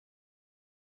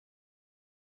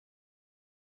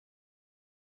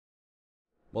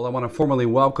Well, I want to formally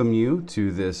welcome you to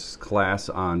this class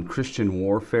on Christian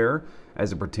warfare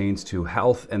as it pertains to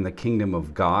health and the kingdom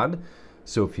of God.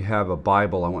 So if you have a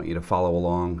Bible, I want you to follow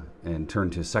along and turn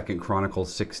to 2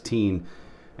 Chronicles 16,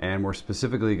 and we're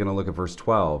specifically going to look at verse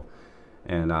 12,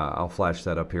 and I'll flash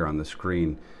that up here on the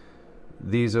screen.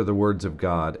 These are the words of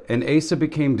God. And Asa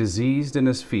became diseased in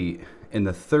his feet in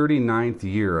the 39th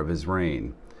year of his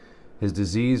reign. His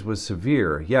disease was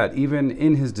severe, yet even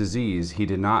in his disease he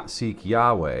did not seek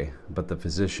Yahweh, but the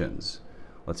physicians.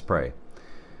 Let's pray.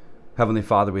 Heavenly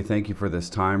Father, we thank you for this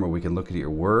time where we can look at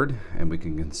your word and we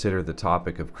can consider the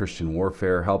topic of Christian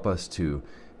warfare. Help us to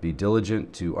be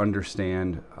diligent to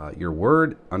understand your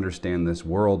word, understand this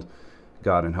world,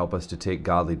 God, and help us to take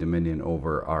godly dominion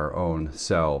over our own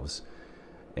selves.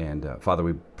 And Father,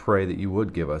 we pray that you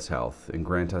would give us health and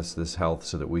grant us this health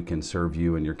so that we can serve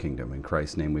you in your kingdom. In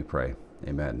Christ's name we pray.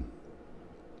 Amen.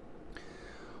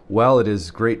 Well, it is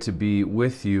great to be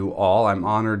with you all. I'm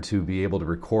honored to be able to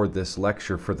record this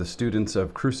lecture for the students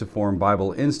of Cruciform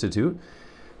Bible Institute.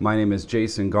 My name is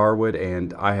Jason Garwood,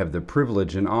 and I have the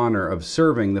privilege and honor of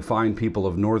serving the fine people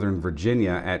of Northern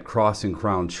Virginia at Cross and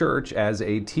Crown Church as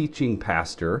a teaching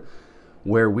pastor,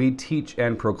 where we teach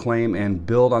and proclaim and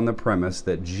build on the premise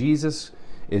that Jesus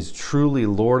is truly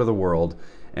Lord of the world,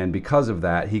 and because of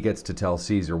that, he gets to tell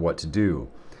Caesar what to do.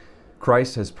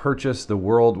 Christ has purchased the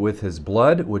world with his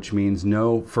blood, which means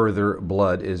no further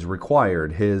blood is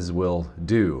required. His will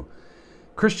do.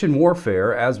 Christian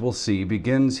warfare, as we'll see,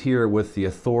 begins here with the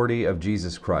authority of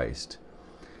Jesus Christ.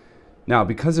 Now,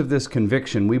 because of this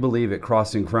conviction, we believe at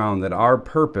Cross and Crown that our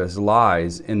purpose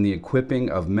lies in the equipping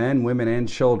of men, women, and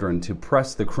children to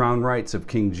press the crown rights of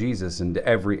King Jesus into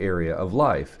every area of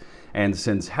life. And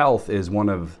since health is one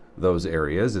of those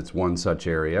areas, it's one such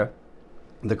area,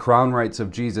 the crown rights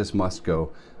of Jesus must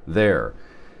go there.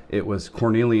 It was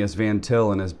Cornelius Van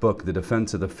Til in his book, The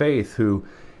Defense of the Faith, who,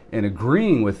 in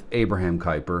agreeing with Abraham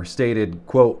Kuyper, stated,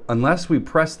 quote, "Unless we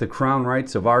press the crown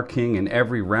rights of our king in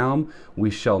every realm, we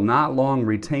shall not long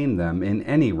retain them in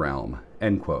any realm,"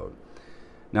 end quote.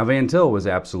 Now, Van Til was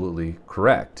absolutely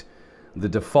correct. The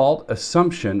default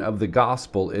assumption of the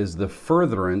gospel is the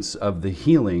furtherance of the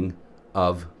healing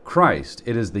of Christ.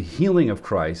 It is the healing of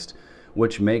Christ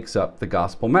which makes up the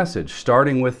gospel message,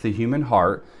 starting with the human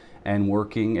heart and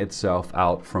working itself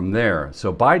out from there.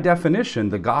 So by definition,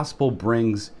 the gospel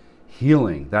brings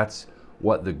healing. That's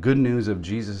what the good news of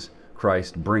Jesus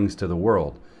Christ brings to the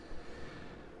world.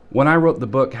 When I wrote the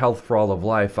book, Health for All of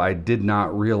Life, I did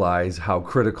not realize how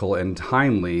critical and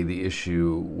timely the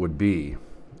issue would be.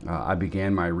 I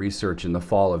began my research in the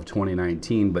fall of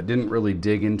 2019, but didn't really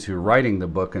dig into writing the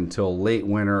book until late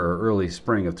winter or early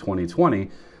spring of 2020,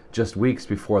 just weeks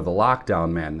before the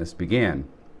lockdown madness began.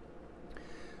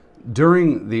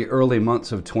 During the early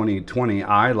months of 2020,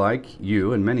 I, like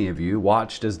you and many of you,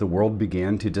 watched as the world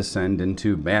began to descend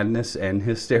into madness and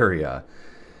hysteria.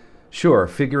 Sure,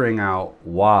 figuring out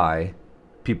why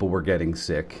people were getting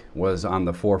sick was on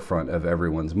the forefront of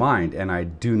everyone's mind, and I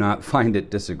do not find it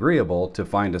disagreeable to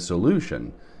find a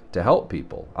solution to help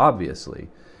people, obviously.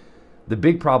 The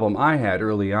big problem I had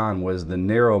early on was the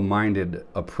narrow-minded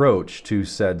approach to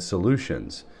said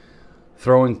solutions.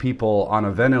 Throwing people on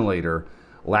a ventilator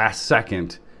last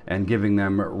second and giving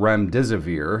them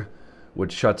remdesivir,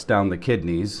 which shuts down the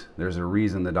kidneys. There's a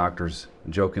reason the doctors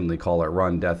jokingly call it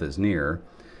run, death is near.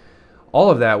 All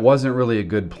of that wasn't really a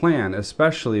good plan,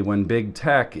 especially when big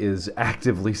tech is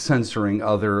actively censoring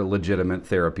other legitimate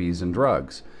therapies and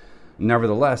drugs.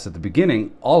 Nevertheless, at the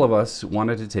beginning, all of us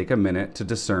wanted to take a minute to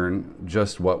discern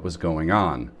just what was going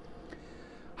on.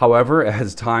 However,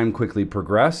 as time quickly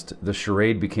progressed, the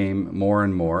charade became more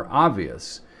and more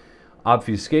obvious.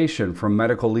 Obfuscation from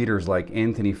medical leaders like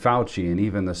Anthony Fauci and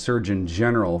even the Surgeon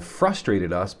General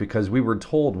frustrated us because we were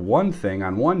told one thing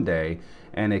on one day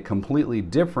and a completely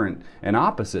different and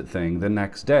opposite thing the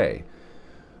next day.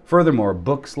 Furthermore,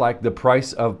 books like The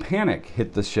Price of Panic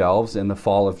hit the shelves in the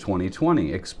fall of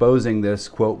 2020, exposing this,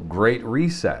 quote, Great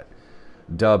Reset,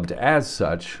 dubbed as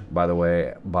such, by the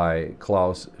way, by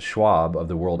Klaus Schwab of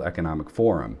the World Economic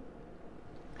Forum.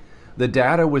 The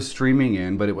data was streaming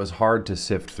in, but it was hard to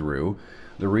sift through.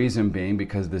 The reason being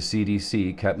because the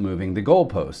CDC kept moving the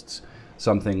goalposts,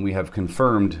 something we have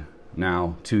confirmed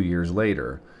now 2 years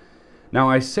later. Now,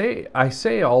 I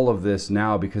say all of this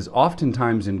now because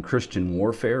oftentimes in Christian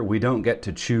warfare, we don't get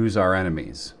to choose our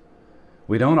enemies.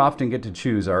 We don't often get to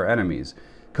choose our enemies.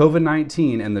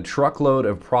 COVID-19 and the truckload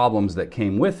of problems that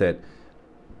came with it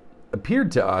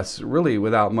appeared to us really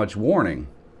without much warning.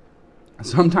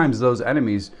 Sometimes those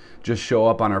enemies just show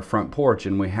up on our front porch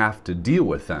and we have to deal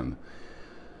with them.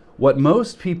 What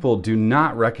most people do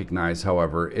not recognize,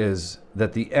 however, is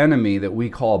that the enemy that we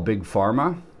call Big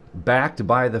Pharma, backed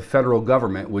by the federal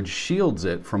government, which shields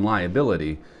it from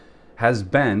liability, has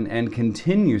been and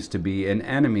continues to be an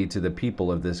enemy to the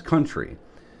people of this country.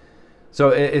 So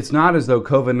it's not as though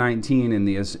COVID-19 and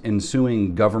the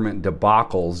ensuing government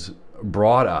debacles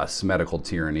brought us medical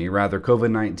tyranny. Rather,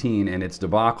 COVID-19 and its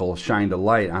debacle shined a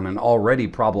light on an already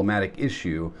problematic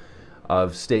issue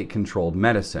of state-controlled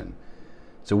medicine.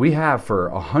 So we have for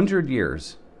 100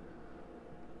 years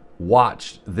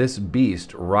watched this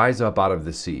beast rise up out of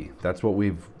the sea. That's what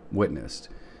we've witnessed.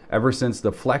 Ever since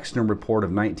the Flexner Report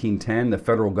of 1910, the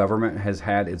federal government has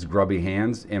had its grubby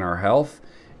hands in our health,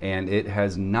 and it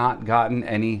has not gotten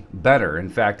any better. In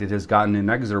fact, it has gotten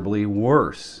inexorably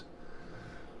worse.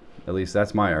 At least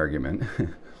that's my argument.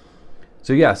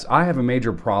 So yes, I have a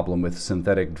major problem with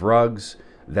synthetic drugs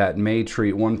that may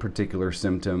treat one particular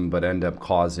symptom but end up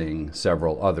causing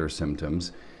several other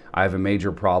symptoms. I have a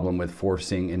major problem with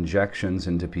forcing injections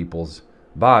into people's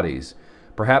bodies.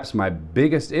 Perhaps my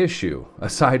biggest issue,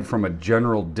 aside from a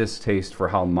general distaste for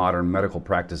how modern medical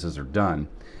practices are done,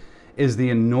 is the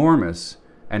enormous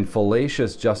and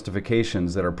fallacious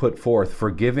justifications that are put forth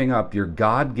for giving up your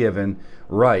God-given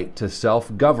right to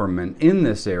self-government in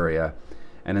this area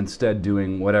and instead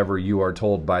doing whatever you are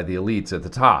told by the elites at the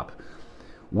top.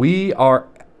 We are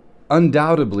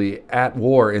undoubtedly at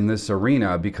war in this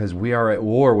arena because we are at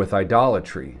war with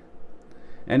idolatry.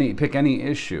 Pick any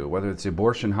issue, whether it's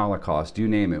abortion, Holocaust, you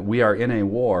name it. We are in a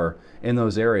war in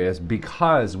those areas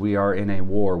because we are in a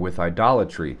war with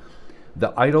idolatry.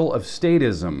 The idol of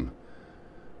statism,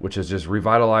 which has just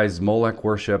revitalized Molech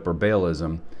worship or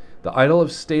Baalism, the idol of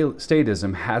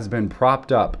statism has been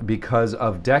propped up because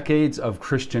of decades of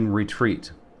Christian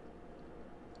retreat.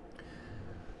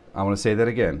 I want to say that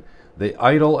again. The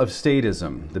idol of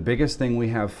statism, the biggest thing we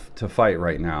have to fight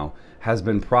right now, has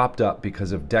been propped up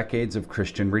because of decades of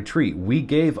Christian retreat. We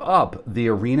gave up the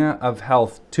arena of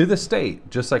health to the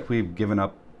state, just like we've given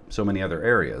up so many other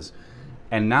areas.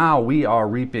 And now we are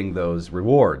reaping those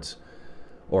rewards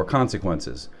or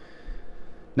consequences.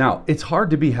 Now, it's hard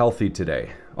to be healthy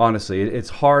today. Honestly, it's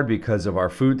hard because of our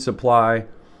food supply,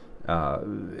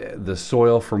 the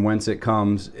soil from whence it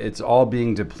comes. It's all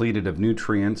being depleted of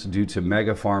nutrients due to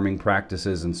mega farming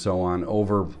practices and so on,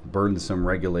 overburdensome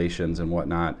regulations and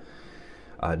whatnot.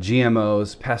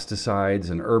 GMOs, pesticides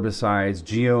and herbicides,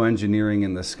 geoengineering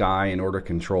in the sky in order to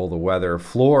control the weather,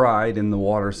 fluoride in the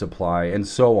water supply, and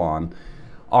so on.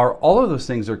 All of those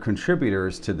things are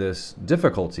contributors to this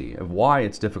difficulty of why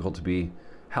it's difficult to be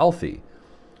healthy.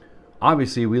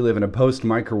 Obviously, we live in a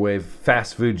post-microwave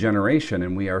fast food generation,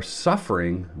 and we are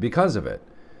suffering because of it.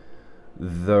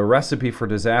 The recipe for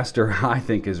disaster, I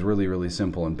think, is really, really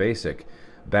simple and basic.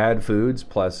 Bad foods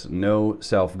plus no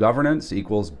self-governance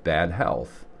equals bad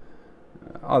health.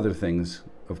 Other things,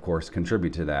 of course,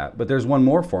 contribute to that. But there's one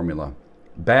more formula.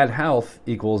 Bad health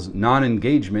equals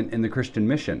non-engagement in the Christian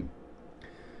mission.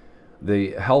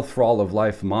 The health for all of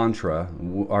life mantra,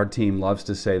 our team loves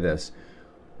to say this: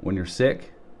 when you're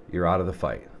sick, you're out of the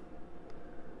fight.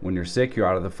 When you're sick, you're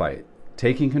out of the fight.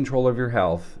 Taking control of your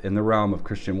health in the realm of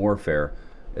Christian warfare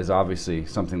is obviously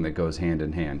something that goes hand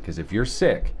in hand. Because if you're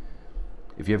sick,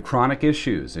 if you have chronic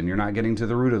issues and you're not getting to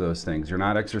the root of those things, you're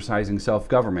not exercising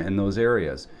self-government in those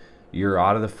areas, you're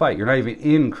out of the fight. You're not even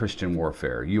in Christian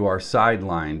warfare. You are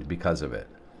sidelined because of it.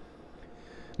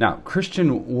 Now,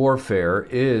 Christian warfare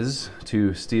is,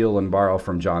 to steal and borrow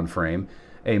from John Frame,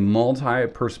 a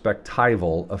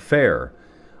multi-perspectival affair.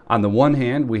 On the one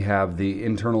hand, we have the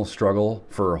internal struggle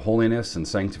for holiness and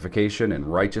sanctification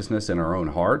and righteousness in our own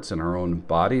hearts and our own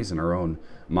bodies and our own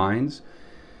minds.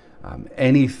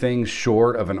 Anything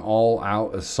short of an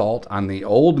all-out assault on the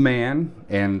old man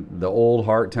and the old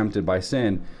heart tempted by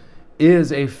sin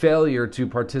is a failure to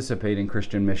participate in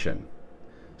Christian mission.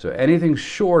 So anything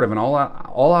short of an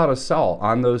all-out assault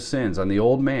on those sins, on the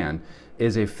old man,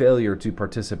 is a failure to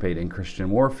participate in Christian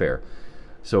warfare.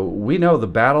 So we know the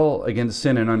battle against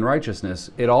sin and unrighteousness,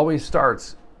 it always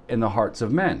starts in the hearts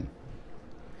of men.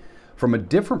 From a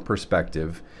different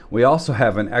perspective, we also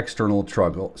have an external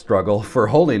struggle for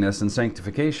holiness and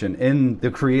sanctification in the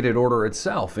created order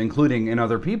itself, including in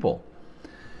other people.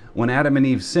 When Adam and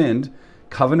Eve sinned,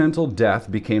 covenantal death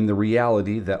became the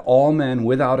reality that all men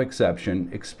without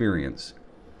exception experience.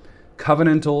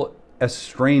 Covenantal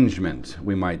estrangement,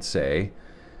 we might say,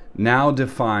 now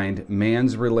defined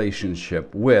man's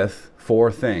relationship with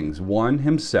four things. 1,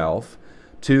 himself.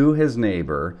 2, his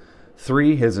neighbor.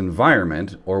 3, his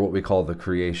environment, or what we call the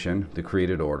creation, the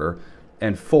created order.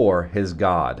 And 4, his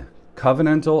God.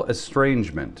 Covenantal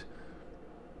estrangement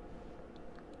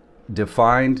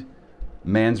defined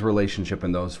man's relationship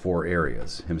in those four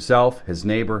areas: himself, his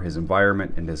neighbor, his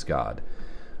environment, and his God.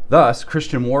 Thus,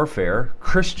 Christian warfare,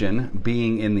 Christian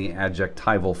being in the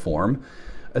adjectival form,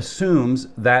 assumes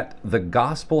that the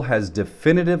gospel has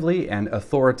definitively and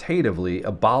authoritatively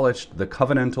abolished the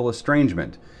covenantal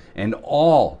estrangement and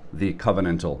all the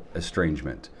covenantal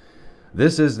estrangement.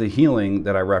 This is the healing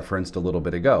that I referenced a little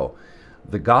bit ago.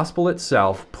 The gospel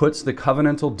itself puts the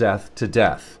covenantal death to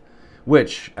death,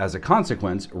 which, as a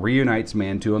consequence, reunites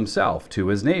man to himself, to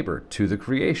his neighbor, to the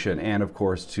creation, and of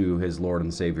course to his Lord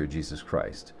and Savior Jesus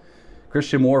Christ.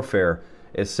 Christian warfare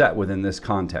is set within this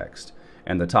context,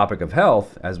 and the topic of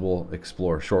health, as we'll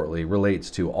explore shortly, relates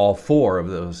to all four of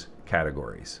those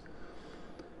categories.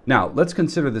 Now, let's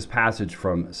consider this passage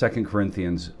from 2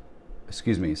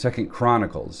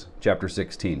 Chronicles chapter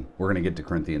 16. We're going to get to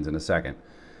Corinthians in a second.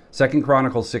 2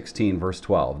 Chronicles 16, verse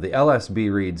 12. The LSB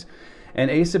reads, "And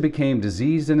Asa became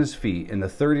diseased in his feet in the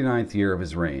 39th year of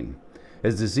his reign.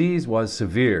 His disease was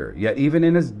severe, yet even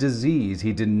in his disease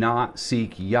he did not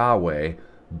seek Yahweh,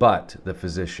 but the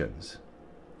physicians."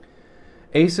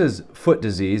 Asa's foot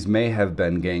disease may have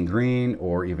been gangrene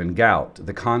or even gout.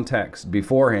 The context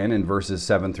beforehand in verses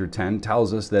 7 through 10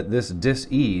 tells us that this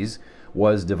dis-ease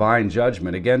was divine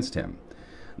judgment against him.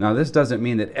 Now, this doesn't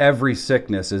mean that every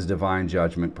sickness is divine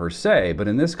judgment per se, but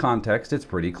in this context it's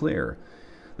pretty clear.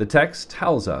 The text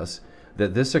tells us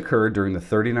that this occurred during the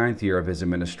 39th year of his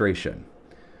administration.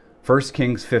 1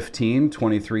 Kings 15,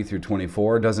 23 through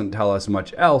 24 doesn't tell us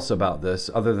much else about this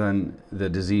other than the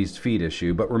diseased feet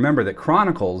issue, but remember that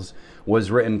Chronicles was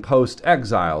written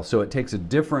post-exile, so it takes a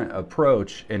different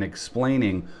approach in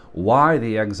explaining why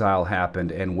the exile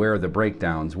happened and where the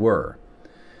breakdowns were.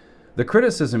 The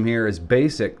criticism here is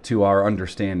basic to our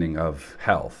understanding of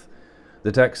health.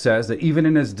 The text says that even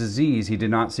in his disease he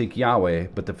did not seek Yahweh,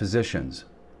 but the physicians.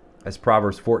 As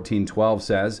Proverbs 14:12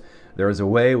 says, "There is a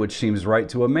way which seems right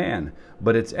to a man,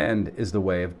 but its end is the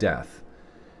way of death."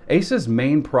 Asa's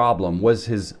main problem was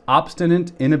his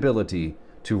obstinate inability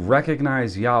to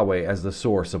recognize Yahweh as the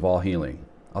source of all healing.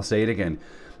 I'll say it again.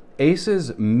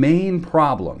 Asa's main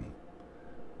problem,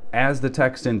 as the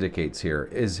text indicates here,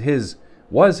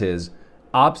 was his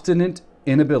obstinate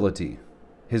inability,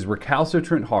 his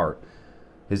recalcitrant heart,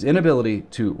 his inability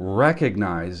to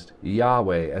recognize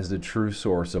Yahweh as the true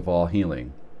source of all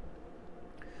healing.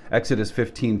 Exodus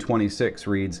 15:26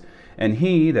 reads, "And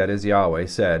he," that is Yahweh,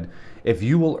 "said, If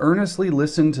you will earnestly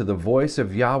listen to the voice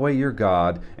of Yahweh your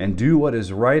God, and do what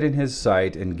is right in his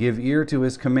sight, and give ear to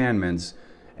his commandments,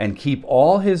 and keep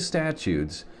all his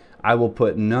statutes, I will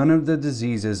put none of the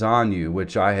diseases on you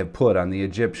which I have put on the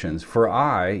Egyptians, for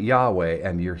I, Yahweh,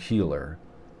 am your healer."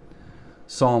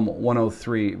 Psalm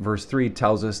 103 verse 3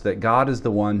 tells us that God is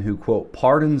the one who, quote,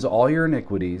 "pardons all your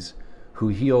iniquities, who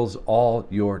heals all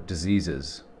your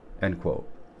diseases," end quote.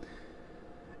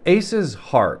 Asa's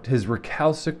heart, his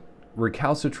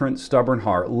recalcitrant, stubborn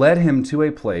heart, led him to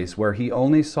a place where he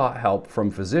only sought help from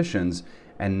physicians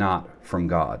and not from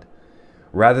God.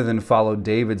 Rather than follow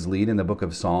David's lead in the book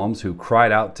of Psalms, who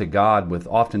cried out to God with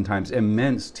oftentimes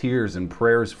immense tears and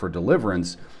prayers for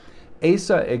deliverance,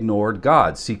 Asa ignored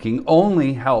God, seeking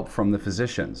only help from the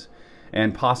physicians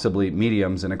and possibly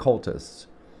mediums and occultists.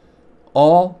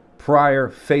 All prior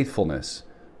faithfulness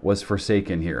was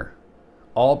forsaken here.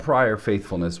 All prior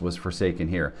faithfulness was forsaken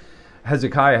here.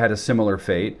 Hezekiah had a similar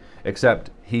fate,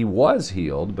 except he was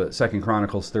healed, but 2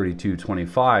 Chronicles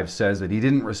 32:25 says that he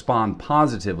didn't respond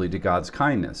positively to God's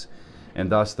kindness, and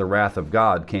thus the wrath of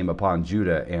God came upon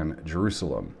Judah and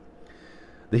Jerusalem.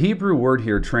 The Hebrew word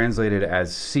here translated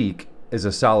as seek is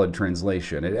a solid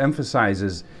translation. It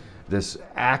emphasizes this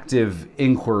active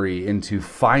inquiry into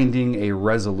finding a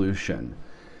resolution.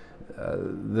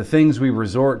 The things we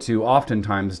resort to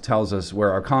oftentimes tells us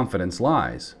where our confidence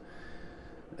lies.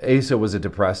 Asa was a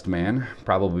depressed man,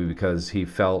 probably because he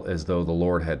felt as though the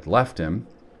Lord had left him.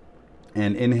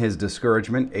 And in his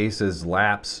discouragement, Asa's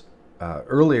lapse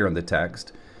earlier in the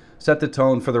text set the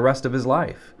tone for the rest of his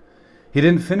life. He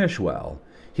didn't finish well.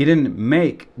 He didn't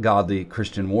make godly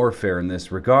Christian warfare in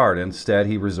this regard. Instead,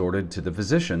 he resorted to the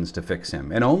physicians to fix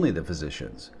him, and only the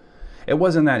physicians. It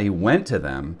wasn't that he went to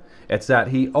them, it's that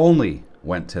he only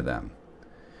went to them.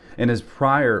 In his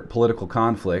prior political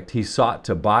conflict, he sought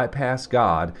to bypass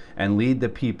God and lead the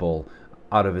people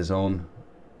out of his own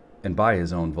and by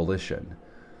his own volition.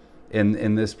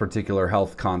 In this particular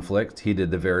health conflict, he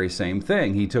did the very same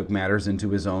thing. He took matters into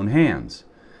his own hands.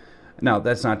 Now,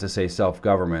 that's not to say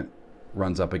self-government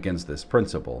runs up against this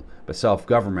principle, but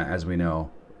self-government, as we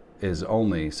know, is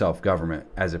only self-government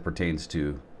as it pertains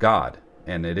to God,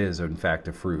 and it is, in fact,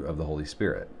 a fruit of the Holy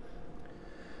Spirit.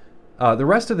 The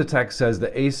rest of the text says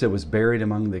that Asa was buried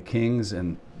among the kings,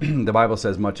 and the Bible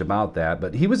says much about that,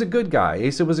 but he was a good guy.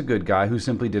 Asa was a good guy who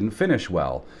simply didn't finish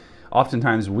well.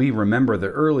 Oftentimes we remember the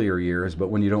earlier years, but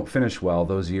when you don't finish well,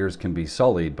 those years can be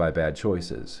sullied by bad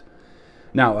choices.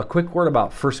 Now, a quick word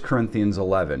about 1 Corinthians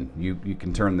 11. You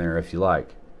can turn there if you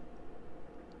like.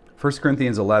 1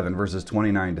 Corinthians 11, verses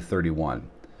 29 to 31.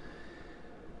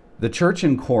 The church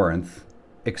in Corinth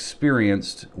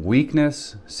experienced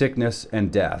weakness, sickness,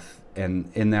 and death,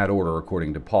 and in that order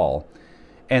according to Paul.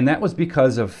 And that was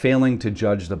because of failing to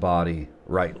judge the body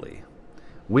rightly.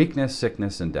 Weakness,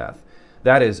 sickness, and death.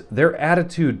 That is, their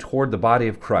attitude toward the body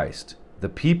of Christ, the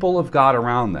people of God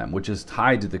around them, which is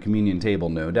tied to the communion table,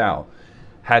 no doubt,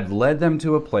 had led them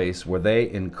to a place where they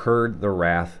incurred the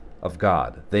wrath of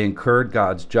God. They incurred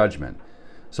God's judgment.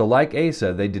 So like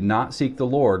Asa, they did not seek the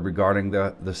Lord regarding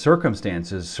the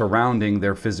circumstances surrounding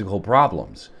their physical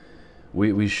problems.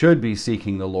 We should be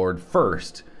seeking the Lord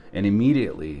first and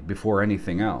immediately before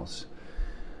anything else.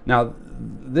 Now,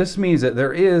 this means that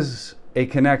there is a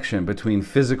connection between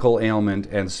physical ailment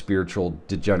and spiritual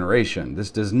degeneration. This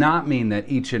does not mean that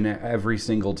each and every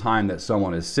single time that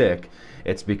someone is sick,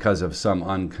 it's because of some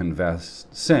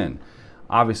unconfessed sin.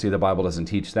 Obviously, the Bible doesn't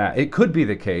teach that. It could be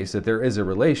the case that there is a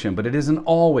relation, but it isn't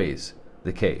always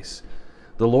the case.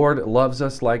 The Lord loves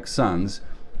us like sons,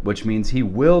 which means He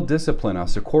will discipline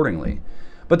us accordingly.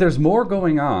 But there's more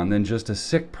going on than just a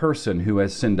sick person who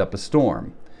has sinned up a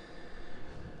storm.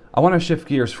 I want to shift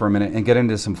gears for a minute and get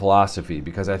into some philosophy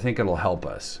because I think it'll help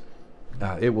us.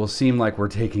 It will seem like we're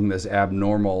taking this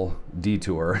abnormal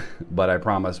detour, but I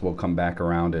promise we'll come back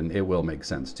around and it will make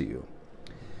sense to you.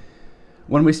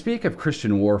 When we speak of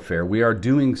Christian warfare, we are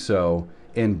doing so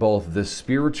in both the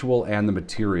spiritual and the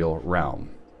material realm.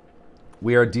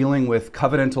 We are dealing with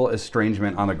covenantal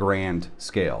estrangement on a grand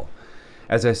scale.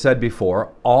 As I said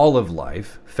before, all of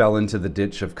life fell into the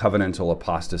ditch of covenantal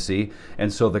apostasy,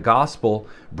 and so the gospel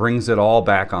brings it all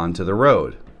back onto the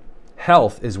road.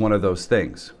 Health is one of those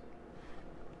things.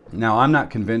 Now, I'm not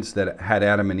convinced that had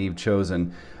Adam and Eve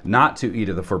chosen not to eat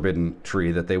of the forbidden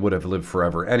tree, that they would have lived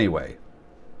forever anyway.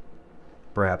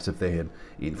 Perhaps if they had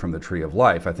eaten from the tree of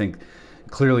life. I think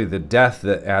clearly the death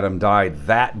that Adam died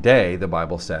that day, the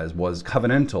Bible says, was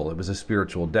covenantal. It was a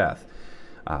spiritual death.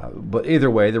 But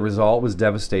either way, the result was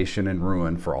devastation and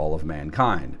ruin for all of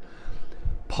mankind.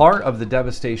 Part of the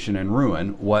devastation and ruin,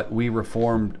 what we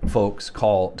Reformed folks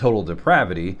call total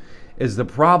depravity, is the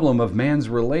problem of man's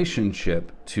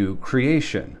relationship to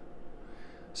creation.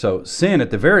 So sin, at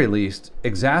the very least,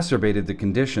 exacerbated the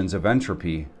conditions of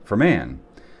entropy for man.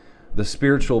 The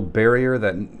spiritual barrier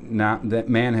that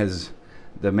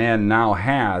man now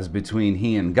has between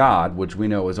he and God, which we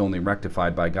know is only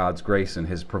rectified by God's grace and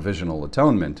His provisional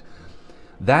atonement,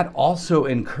 that also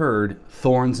incurred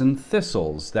thorns and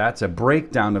thistles. That's a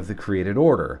breakdown of the created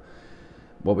order,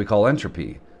 what we call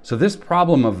entropy. So this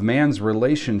problem of man's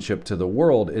relationship to the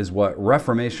world is what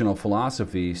reformational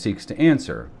philosophy seeks to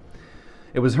answer.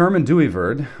 It was Herman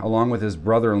Dooyeweerd, along with his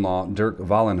brother-in-law Dirk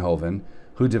Vollenhoven,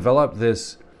 who developed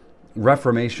this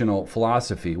reformational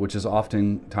philosophy, which is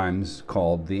oftentimes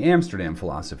called the Amsterdam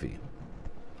philosophy.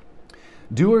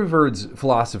 Dooyeweerd's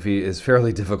philosophy is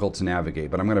fairly difficult to navigate,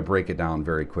 but I'm going to break it down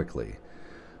very quickly.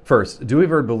 First,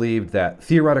 Dooyeweerd believed that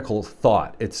theoretical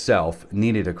thought itself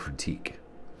needed a critique.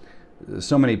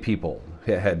 So many people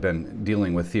had been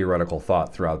dealing with theoretical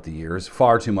thought throughout the years.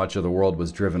 Far too much of the world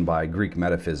was driven by Greek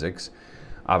metaphysics,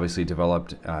 obviously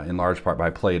developed in large part by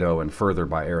Plato and further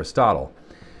by Aristotle.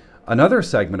 Another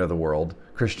segment of the world,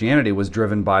 Christianity, was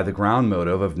driven by the ground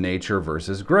motive of nature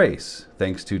versus grace,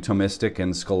 thanks to Thomistic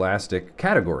and scholastic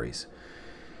categories.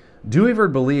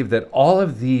 Dooyeweerd believed that all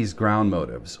of these ground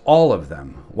motives, all of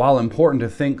them, while important to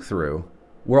think through,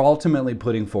 were ultimately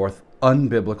putting forth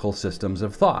unbiblical systems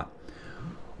of thought.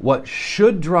 What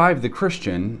should drive the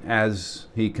Christian, as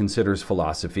he considers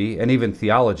philosophy and even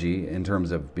theology in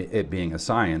terms of it being a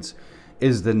science,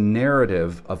 is the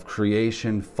narrative of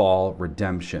creation, fall,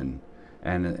 redemption,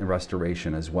 and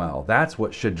restoration as well. That's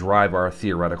what should drive our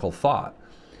theoretical thought.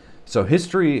 So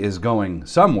history is going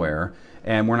somewhere,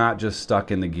 and we're not just stuck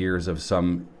in the gears of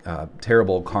some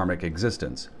terrible karmic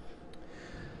existence.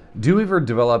 Dooyeweerd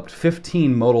developed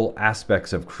 15 modal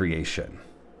aspects of creation.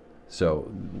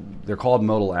 So they're called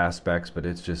modal aspects, but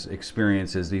it's just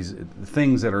experiences, these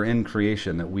things that are in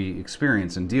creation that we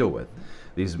experience and deal with.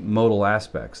 These modal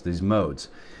aspects, these modes.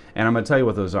 And I'm going to tell you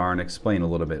what those are and explain a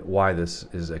little bit why this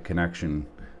is a connection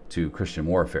to Christian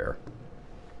warfare.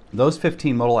 Those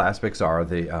 15 modal aspects are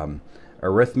the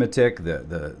arithmetic,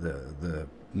 the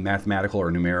mathematical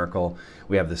or numerical.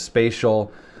 We have the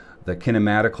spatial, the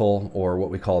kinematical, or what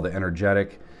we call the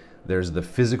energetic, There's the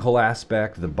physical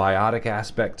aspect, the biotic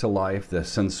aspect to life, the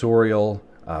sensorial,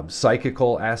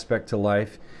 psychical aspect to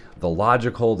life, the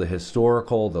logical, the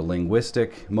historical, the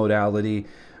linguistic modality.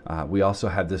 We also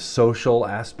have the social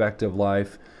aspect of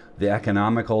life, the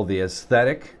economical, the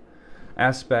aesthetic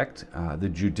aspect, the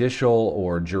judicial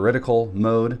or juridical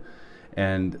mode,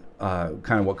 and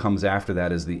kind of what comes after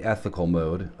that is the ethical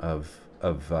mode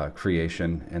of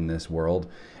creation in this world.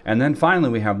 And then finally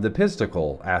we have the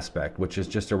pistical aspect, which is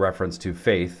just a reference to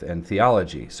faith and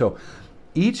theology. So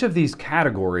each of these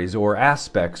categories or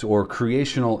aspects or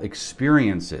creational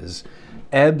experiences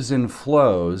ebbs and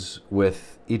flows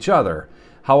with each other.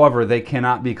 However, they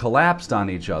cannot be collapsed on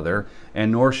each other,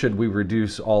 and nor should we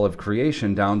reduce all of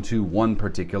creation down to one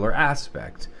particular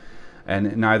aspect.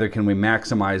 And neither can we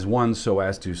maximize one so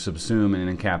as to subsume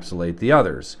and encapsulate the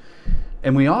others.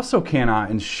 And we also cannot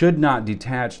and should not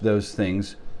detach those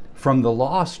things from the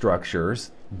law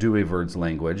structures, Dewey's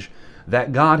language,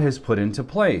 that God has put into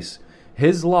place.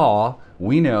 His law,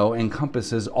 we know,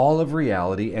 encompasses all of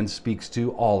reality and speaks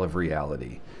to all of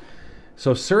reality.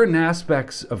 So certain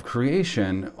aspects of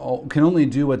creation can only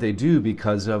do what they do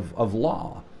because of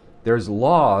law. There's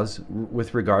laws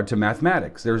with regard to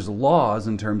mathematics. There's laws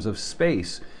in terms of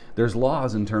space. There's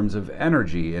laws in terms of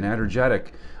energy and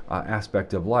energetic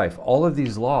aspect of life. All of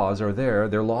these laws are there.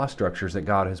 They're law structures that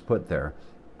God has put there.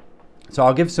 So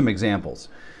I'll give some examples.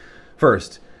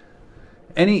 First,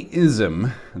 any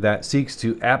ism that seeks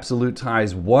to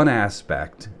absolutize one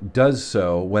aspect does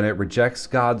so when it rejects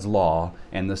God's law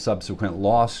and the subsequent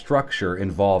law structure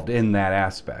involved in that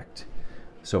aspect.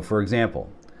 So for example,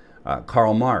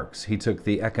 Karl Marx, he took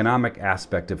the economic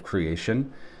aspect of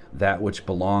creation, that which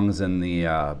belongs in the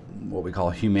what we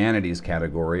call humanities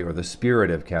category or the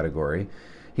spiritive category.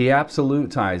 He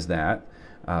absolutized that,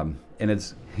 and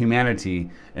it's humanity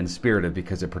and spiritive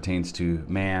because it pertains to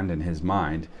man and his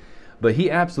mind. But he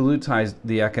absolutized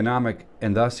the economic,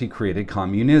 and thus he created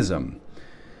communism.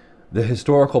 The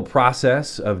historical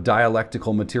process of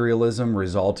dialectical materialism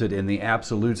resulted in the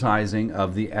absolutizing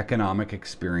of the economic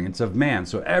experience of man.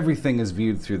 So everything is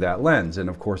viewed through that lens, and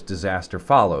of course disaster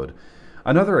followed.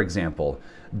 Another example,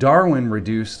 Darwin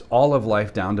reduced all of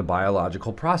life down to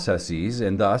biological processes,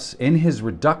 and thus in his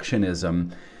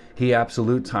reductionism, he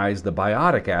absolutized the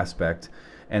biotic aspect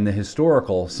and the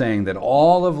historical, saying that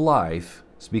all of life,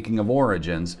 speaking of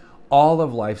origins, all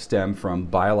of life stemmed from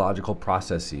biological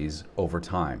processes over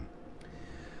time.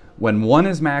 When one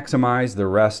is maximized, the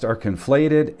rest are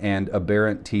conflated, and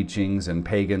aberrant teachings and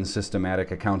pagan systematic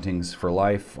accountings for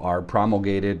life are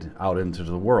promulgated out into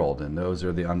the world, and those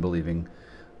are the unbelieving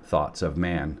thoughts of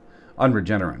man,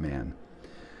 unregenerate man.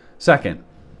 Second,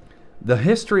 the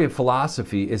history of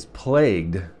philosophy is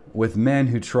plagued with men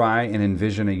who try and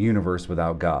envision a universe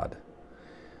without God.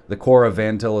 The core of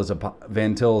Van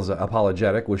Til's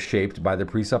apologetic was shaped by the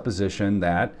presupposition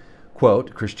that,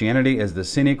 quote, Christianity is the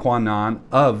sine qua non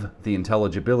of the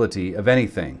intelligibility of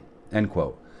anything, end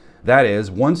quote. That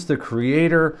is, once the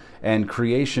creator and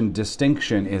creation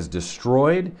distinction is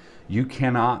destroyed, you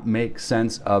cannot make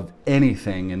sense of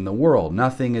anything in the world.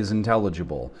 Nothing is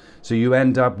intelligible. So you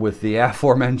end up with the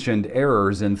aforementioned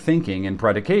errors in thinking and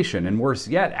predication, and worse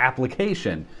yet,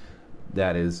 application.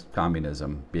 That is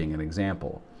communism being an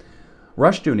example.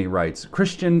 Rushdoony writes,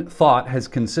 Christian thought has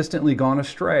consistently gone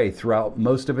astray throughout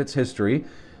most of its history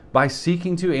by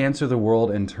seeking to answer the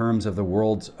world in terms of the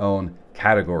world's own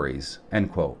categories,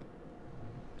 end quote.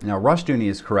 Now, Rushdoony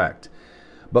is correct,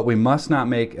 but we must not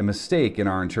make a mistake in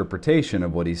our interpretation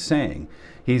of what he's saying.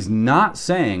 He's not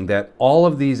saying that all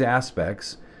of these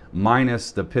aspects,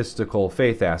 minus the pistical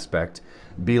faith aspect,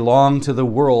 belong to the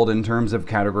world in terms of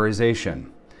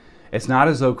categorization. It's not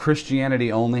as though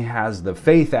Christianity only has the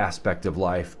faith aspect of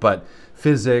life, but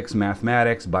physics,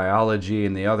 mathematics, biology,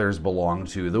 and the others belong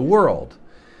to the world.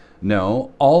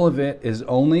 No, all of it is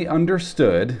only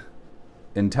understood,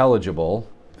 intelligible,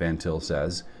 Van Til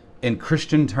says, in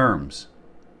Christian terms.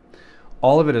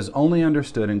 All of it is only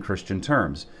understood in Christian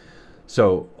terms.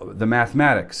 So the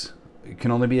mathematics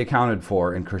can only be accounted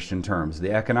for in Christian terms.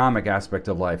 The economic aspect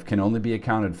of life can only be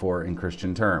accounted for in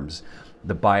Christian terms.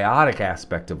 The biotic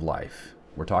aspect of life,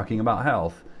 we're talking about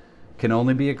health, can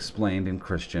only be explained in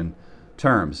Christian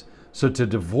terms. So to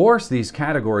divorce these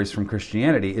categories from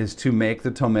Christianity is to make the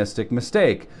Thomistic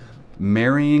mistake,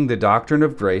 marrying the doctrine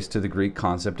of grace to the Greek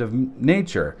concept of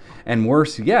nature. And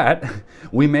worse yet,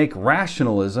 we make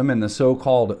rationalism and the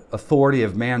so-called authority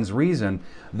of man's reason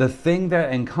the thing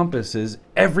that encompasses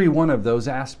every one of those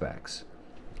aspects.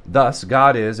 Thus,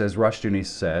 God is, as Rushdoony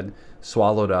said,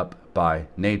 swallowed up by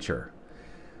nature.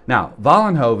 Now,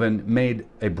 Vollenhoven made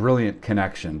a brilliant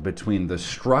connection between the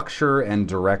structure and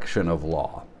direction of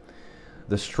law.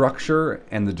 the structure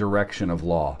and the direction of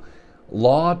law.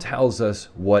 Law tells us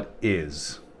what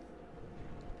is.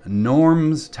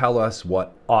 Norms tell us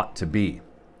what ought to be.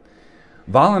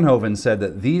 Vollenhoven said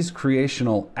that these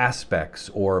creational aspects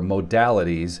or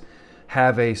modalities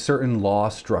have a certain law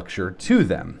structure to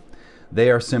them.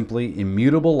 They are simply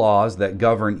immutable laws that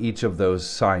govern each of those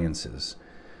sciences.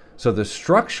 So the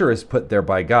structure is put there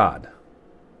by God.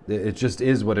 It just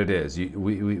is what it is.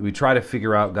 We try to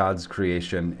figure out God's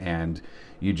creation, and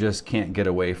you just can't get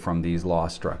away from these law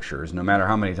structures, no matter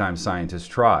how many times scientists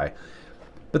try.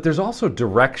 But there's also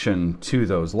direction to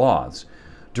those laws.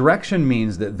 Direction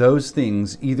means that those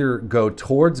things either go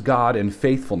towards God in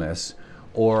faithfulness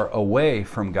or away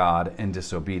from God in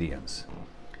disobedience.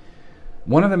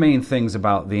 One of the main things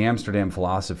about the Amsterdam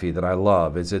philosophy that I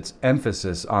love is its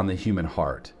emphasis on the human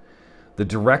heart. The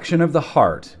direction of the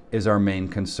heart is our main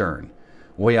concern.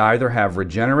 We either have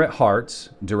regenerate hearts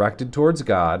directed towards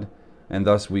God, and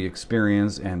thus we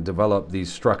experience and develop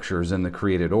these structures in the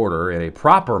created order in a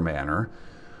proper manner,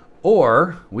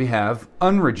 or we have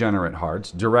unregenerate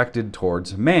hearts directed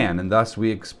towards man, and thus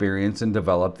we experience and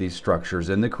develop these structures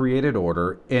in the created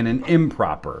order in an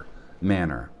improper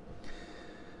manner.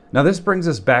 Now, this brings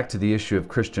us back to the issue of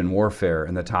Christian warfare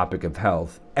and the topic of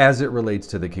health as it relates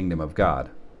to the kingdom of God.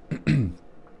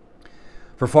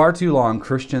 For far too long,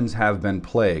 Christians have been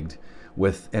plagued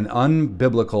with an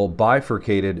unbiblical,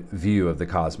 bifurcated view of the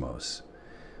cosmos.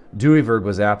 Deweyverd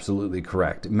was absolutely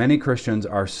correct. Many Christians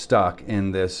are stuck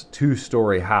in this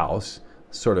two-story house,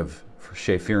 sort of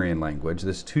Schaefferian language,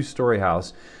 this two-story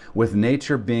house, with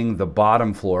nature being the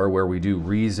bottom floor where we do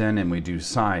reason and we do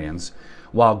science,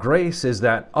 while grace is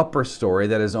that upper story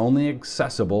that is only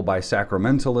accessible by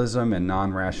sacramentalism and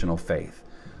non-rational faith.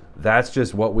 That's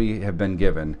just what we have been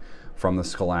given from the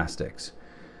scholastics.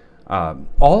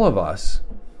 All of us,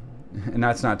 and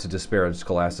that's not to disparage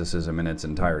scholasticism in its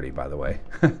entirety, by the way,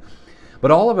 but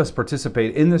all of us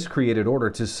participate in this created order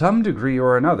to some degree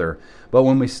or another. But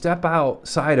when we step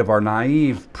outside of our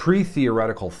naive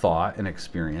pre-theoretical thought and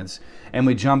experience, and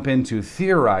we jump into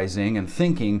theorizing and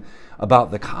thinking about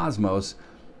the cosmos,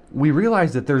 we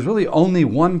realize that there's really only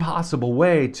one possible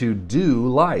way to do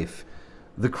life,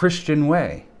 the Christian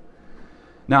way.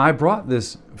 Now, I brought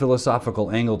this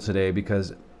philosophical angle today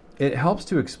because it helps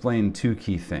to explain two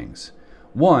key things.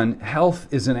 One, health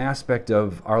is an aspect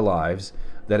of our lives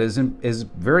that is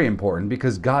very important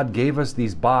because God gave us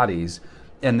these bodies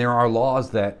and there are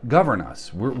laws that govern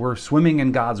us. We're swimming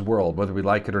in God's world, whether we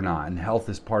like it or not, and health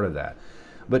is part of that.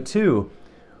 But two,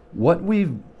 what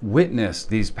we've witnessed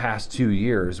these past 2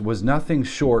 years was nothing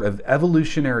short of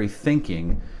evolutionary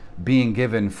thinking being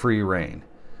given free rein,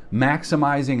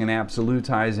 maximizing and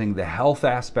absolutizing the health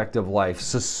aspect of life,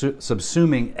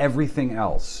 subsuming everything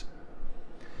else.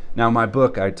 Now, in my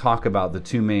book, I talk about the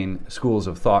two main schools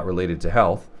of thought related to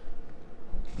health.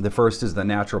 The first is the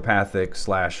naturopathic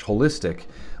 / holistic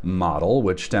model,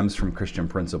 which stems from Christian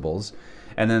principles.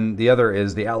 And then the other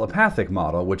is the allopathic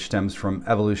model, which stems from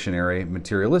evolutionary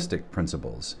materialistic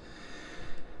principles.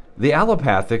 The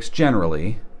allopathics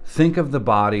generally think of the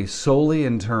body solely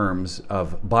in terms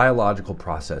of biological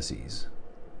processes.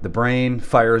 The brain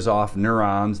fires off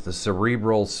neurons, the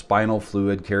cerebral spinal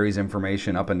fluid carries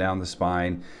information up and down the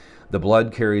spine, the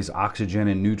blood carries oxygen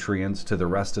and nutrients to the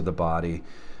rest of the body.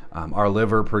 Our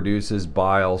liver produces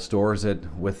bile, stores it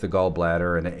with the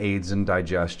gallbladder, and it aids in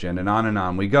digestion, and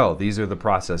on we go. These are the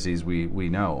processes we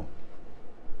know.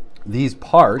 These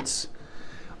parts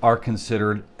are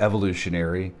considered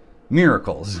evolutionary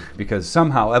miracles because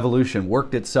somehow evolution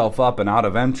worked itself up and out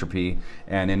of entropy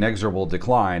and inexorable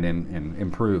decline and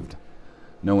improved.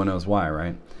 No one knows why,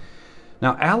 right?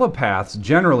 Now, allopaths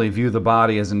generally view the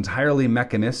body as entirely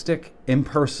mechanistic,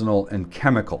 impersonal, and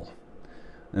chemical.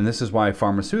 And this is why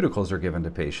pharmaceuticals are given to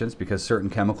patients, because certain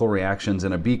chemical reactions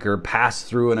in a beaker pass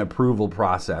through an approval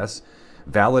process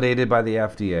validated by the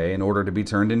FDA in order to be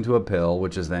turned into a pill,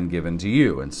 which is then given to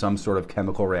you, and some sort of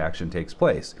chemical reaction takes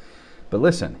place. But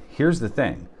listen, here's the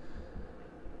thing.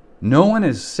 No one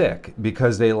is sick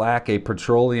because they lack a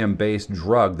petroleum-based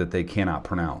drug that they cannot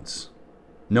pronounce.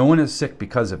 No one is sick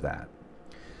because of that.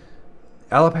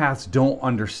 Allopaths don't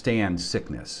understand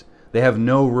sickness. They have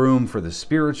no room for the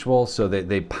spiritual, so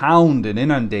they pound and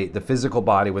inundate the physical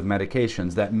body with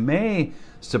medications that may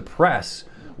suppress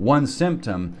one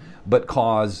symptom but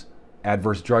cause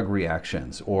adverse drug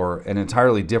reactions or an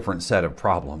entirely different set of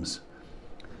problems.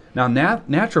 Now,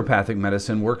 naturopathic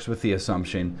medicine works with the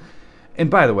assumption, and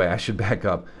by the way, I should back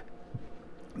up,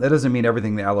 that doesn't mean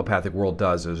everything the allopathic world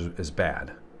does is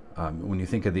bad. When you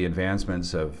think of the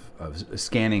advancements of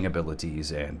scanning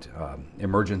abilities and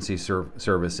emergency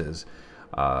services,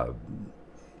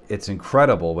 it's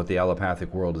incredible what the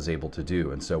allopathic world is able to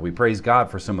do. And so we praise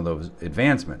God for some of those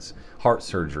advancements, heart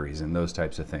surgeries and those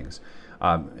types of things.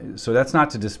 So that's not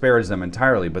to disparage them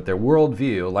entirely, but their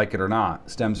worldview, like it or not,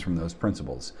 stems from those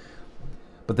principles.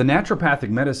 But the naturopathic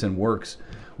medicine works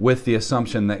with the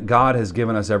assumption that God has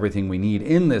given us everything we need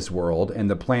in this world, and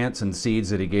the plants and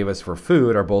seeds that he gave us for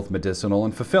food are both medicinal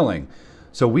and fulfilling.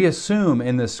 So we assume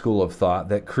in this school of thought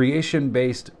that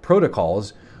creation-based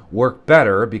protocols work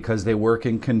better because they work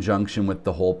in conjunction with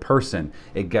the whole person.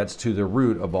 It gets to the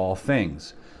root of all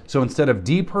things. So instead of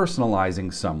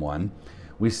depersonalizing someone,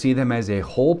 we see them as a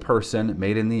whole person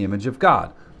made in the image of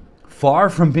God. Far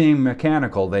from being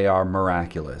mechanical, they are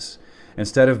miraculous.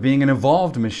 Instead of being an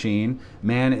evolved machine,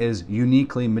 man is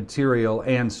uniquely material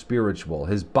and spiritual.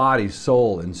 His body,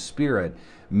 soul, and spirit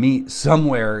meet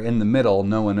somewhere in the middle,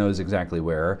 no one knows exactly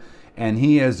where, and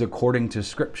he is, according to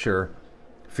Scripture,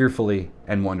 fearfully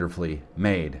and wonderfully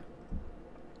made.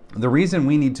 The reason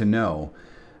we need to know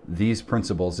these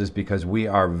principles is because we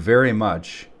are very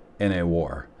much in a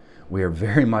war. We are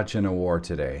very much in a war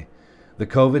today. The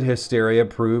COVID hysteria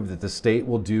proved that the state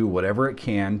will do whatever it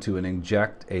can to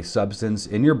inject a substance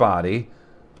in your body,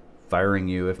 firing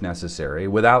you if necessary,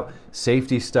 without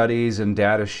safety studies and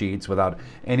data sheets, without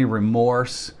any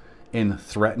remorse in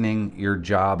threatening your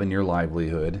job and your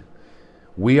livelihood.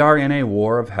 We are in a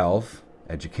war of health,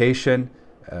 education,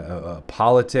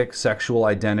 politics, sexual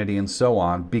identity, and so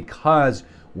on, because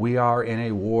we are in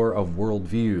a war of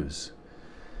worldviews.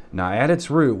 Now, at its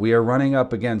root, we are running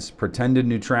up against pretended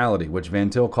neutrality, which Van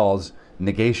Til calls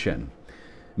negation,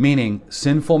 meaning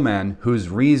sinful men whose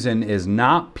reason is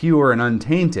not pure and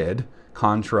untainted,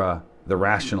 contra the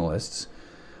rationalists,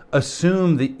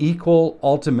 assume the equal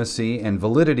ultimacy and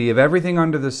validity of everything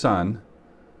under the sun,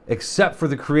 except for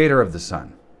the creator of the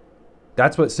sun.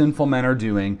 That's what sinful men are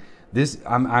doing.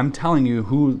 I'm telling you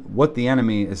what the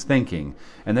enemy is thinking.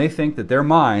 And they think that their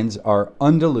minds are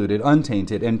undiluted,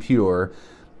 untainted, and pure,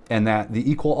 and that the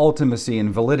equal ultimacy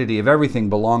and validity of everything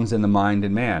belongs in the mind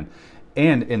and man,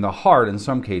 and in the heart in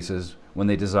some cases when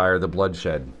they desire the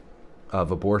bloodshed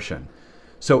of abortion.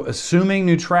 So assuming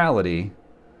neutrality,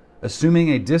 assuming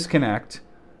a disconnect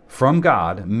from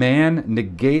God, man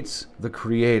negates the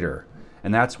Creator.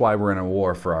 And that's why we're in a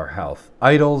war for our health.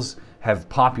 Idols have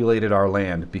populated our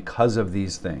land because of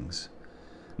these things.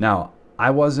 Now,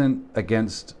 I wasn't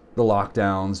against the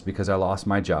lockdowns because I lost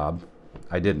my job.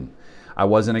 I didn't. I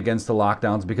wasn't against the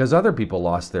lockdowns because other people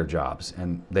lost their jobs,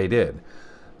 and they did.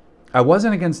 I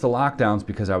wasn't against the lockdowns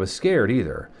because I was scared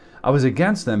either. I was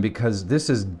against them because this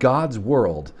is God's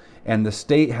world, and the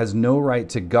state has no right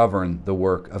to govern the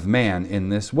work of man in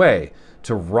this way,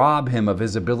 to rob him of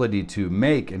his ability to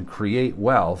make and create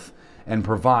wealth and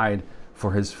provide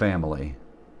for his family.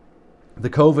 The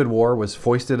COVID war was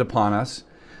foisted upon us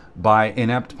by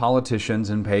inept politicians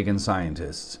and pagan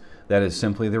scientists. That is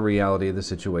simply the reality of the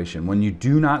situation. When you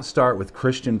do not start with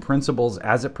Christian principles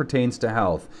as it pertains to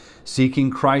health, seeking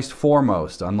Christ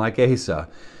foremost, unlike Asa,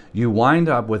 you wind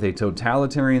up with a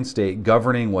totalitarian state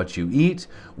governing what you eat,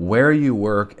 where you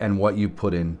work, and what you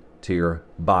put into your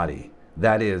body.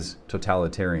 That is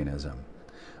totalitarianism.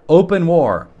 Open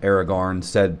war, Aragorn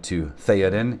said to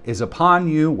Theoden, is upon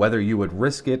you whether you would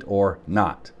risk it or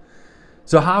not.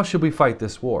 So how should we fight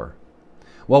this war?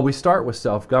 Well, we start with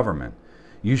self-government.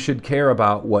 You should care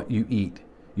about what you eat.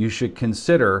 You should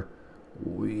consider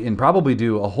and probably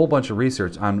do a whole bunch of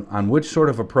research on which sort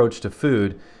of approach to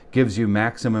food gives you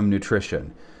maximum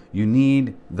nutrition. You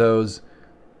need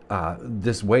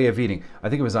this way of eating. I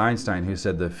think it was Einstein who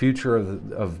said the future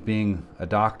of being a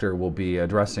doctor will be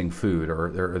addressing food,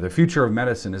 or the future of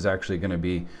medicine is actually going to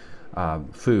be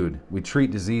food. We treat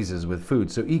diseases with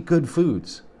food, so eat good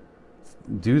foods.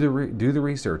 Do the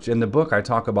research. In the book, I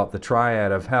talk about the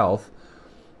triad of health: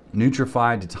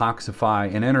 nutrify,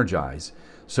 detoxify, and energize.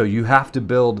 So you have to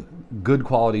build good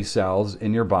quality cells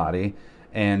in your body,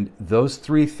 and those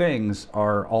three things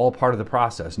are all part of the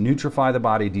process. Nutrify the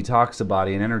body, detox the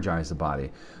body, and energize the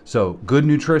body. So good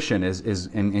nutrition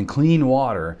and clean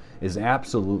water is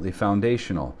absolutely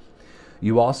foundational.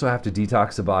 You also have to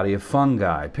detox the body of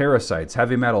fungi, parasites,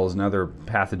 heavy metals, and other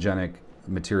pathogenic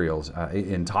materials,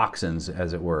 in toxins,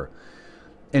 as it were.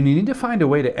 And you need to find a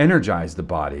way to energize the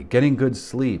body, getting good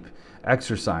sleep,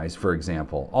 exercise, for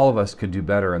example. All of us could do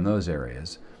better in those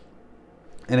areas.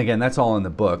 And again, that's all in the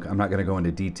book. I'm not going to go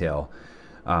into detail.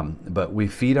 But we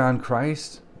feed on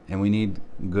Christ, and we need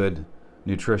good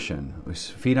nutrition. We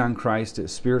feed on Christ,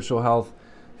 spiritual health,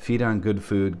 feed on good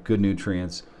food, good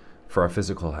nutrients for our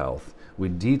physical health. We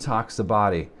detox the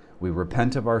body. We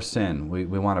repent of our sin. We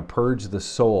want to purge the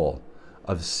soul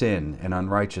of sin and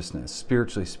unrighteousness,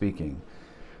 spiritually speaking.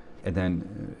 And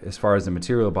then as far as the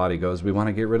material body goes, we want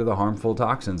to get rid of the harmful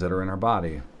toxins that are in our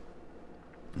body.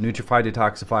 Nutrify,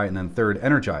 detoxify, and then third,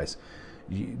 energize.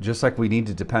 Just like we need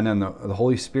to depend on the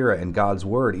Holy Spirit and God's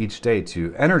Word each day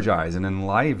to energize and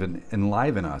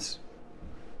enliven us.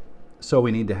 So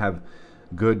we need to have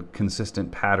good,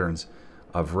 consistent patterns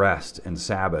of rest and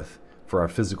Sabbath for our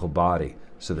physical body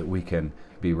so that we can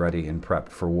be ready and prepped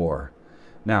for war.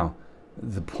 Now,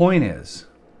 the point is,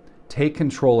 take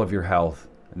control of your health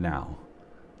now.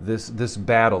 This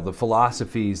battle, the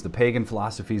philosophies, the pagan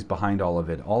philosophies behind all of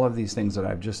it, all of these things that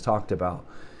I've just talked about,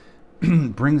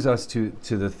 brings us to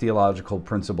the theological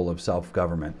principle of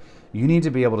self-government. You need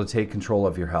to be able to take control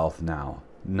of your health now,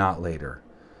 not later.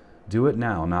 Do it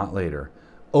now, not later.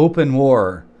 Open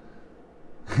war.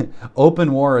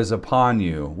 Open war is upon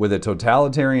you with a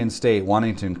totalitarian state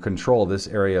wanting to control this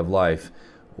area of life,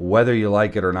 whether you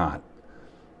like it or not.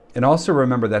 And also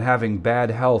remember that having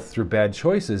bad health through bad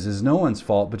choices is no one's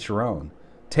fault but your own.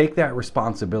 Take that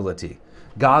responsibility.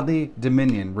 Godly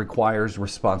dominion requires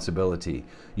responsibility.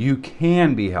 You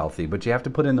can be healthy, but you have to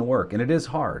put in the work, and it is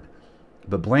hard.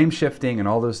 But blame shifting and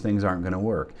all those things aren't going to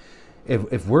work.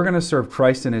 If we're going to serve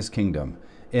Christ and His kingdom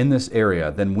in this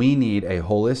area, then we need a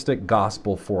holistic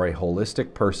gospel for a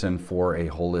holistic person for a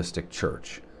holistic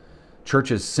church.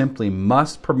 Churches simply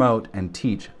must promote and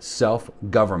teach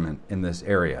self-government in this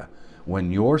area.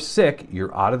 When you're sick,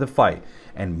 you're out of the fight.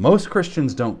 And most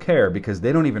Christians don't care because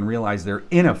they don't even realize they're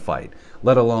in a fight,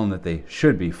 let alone that they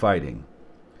should be fighting.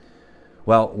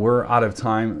 Well, we're out of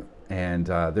time, and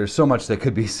there's so much that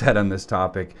could be said on this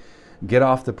topic. Get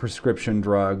off the prescription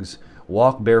drugs,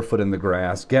 walk barefoot in the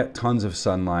grass, get tons of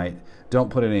sunlight.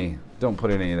 Don't put any of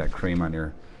that cream on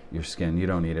your skin. You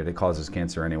don't need it. It causes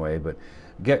cancer anyway, but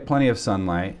get plenty of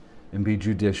sunlight and be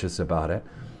judicious about it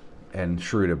and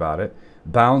shrewd about it.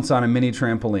 Bounce on a mini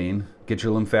trampoline. Get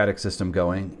your lymphatic system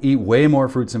going. Eat way more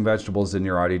fruits and vegetables than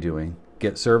you're already doing.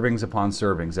 Get servings upon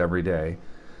servings every day.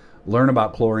 Learn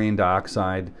about chlorine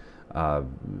dioxide,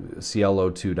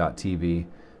 ClO2.tv.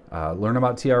 Learn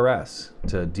about TRS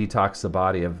to detox the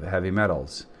body of heavy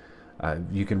metals.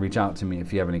 You can reach out to me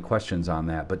if you have any questions on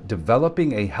that. But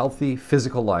developing a healthy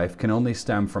physical life can only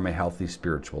stem from a healthy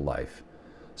spiritual life.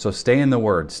 So stay in the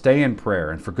Word, stay in prayer,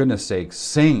 and for goodness sake,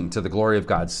 sing to the glory of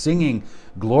God. Singing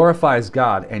glorifies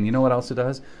God, and you know what else it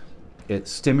does? It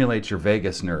stimulates your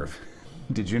vagus nerve.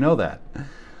 Did you know that?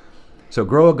 So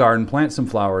grow a garden, plant some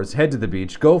flowers, head to the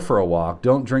beach, go for a walk,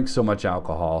 don't drink so much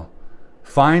alcohol.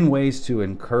 Find ways to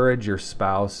encourage your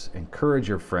spouse, encourage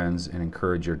your friends, and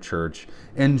encourage your church.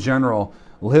 In general,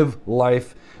 live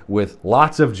life with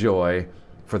lots of joy,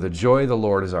 for the joy of the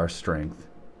Lord is our strength.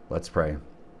 Let's pray.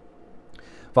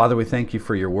 Father, we thank you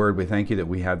for your word. We thank you that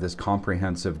we have this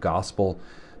comprehensive gospel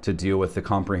to deal with the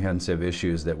comprehensive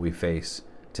issues that we face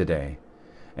today.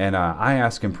 And I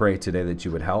ask and pray today that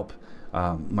you would help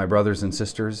my brothers and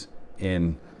sisters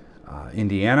in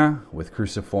Indiana with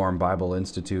Cruciform Bible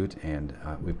Institute, and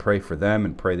we pray for them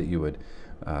and pray that you would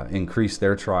increase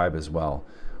their tribe as well.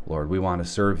 Lord, we want to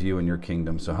serve you in your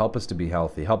kingdom, so help us to be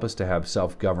healthy. Help us to have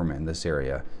self-government in this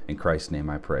area. In Christ's name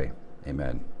I pray.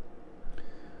 Amen.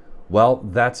 Well,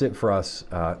 that's it for us.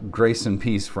 Grace and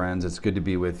peace, friends. It's good to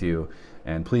be with you.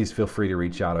 And please feel free to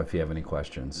reach out if you have any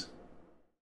questions.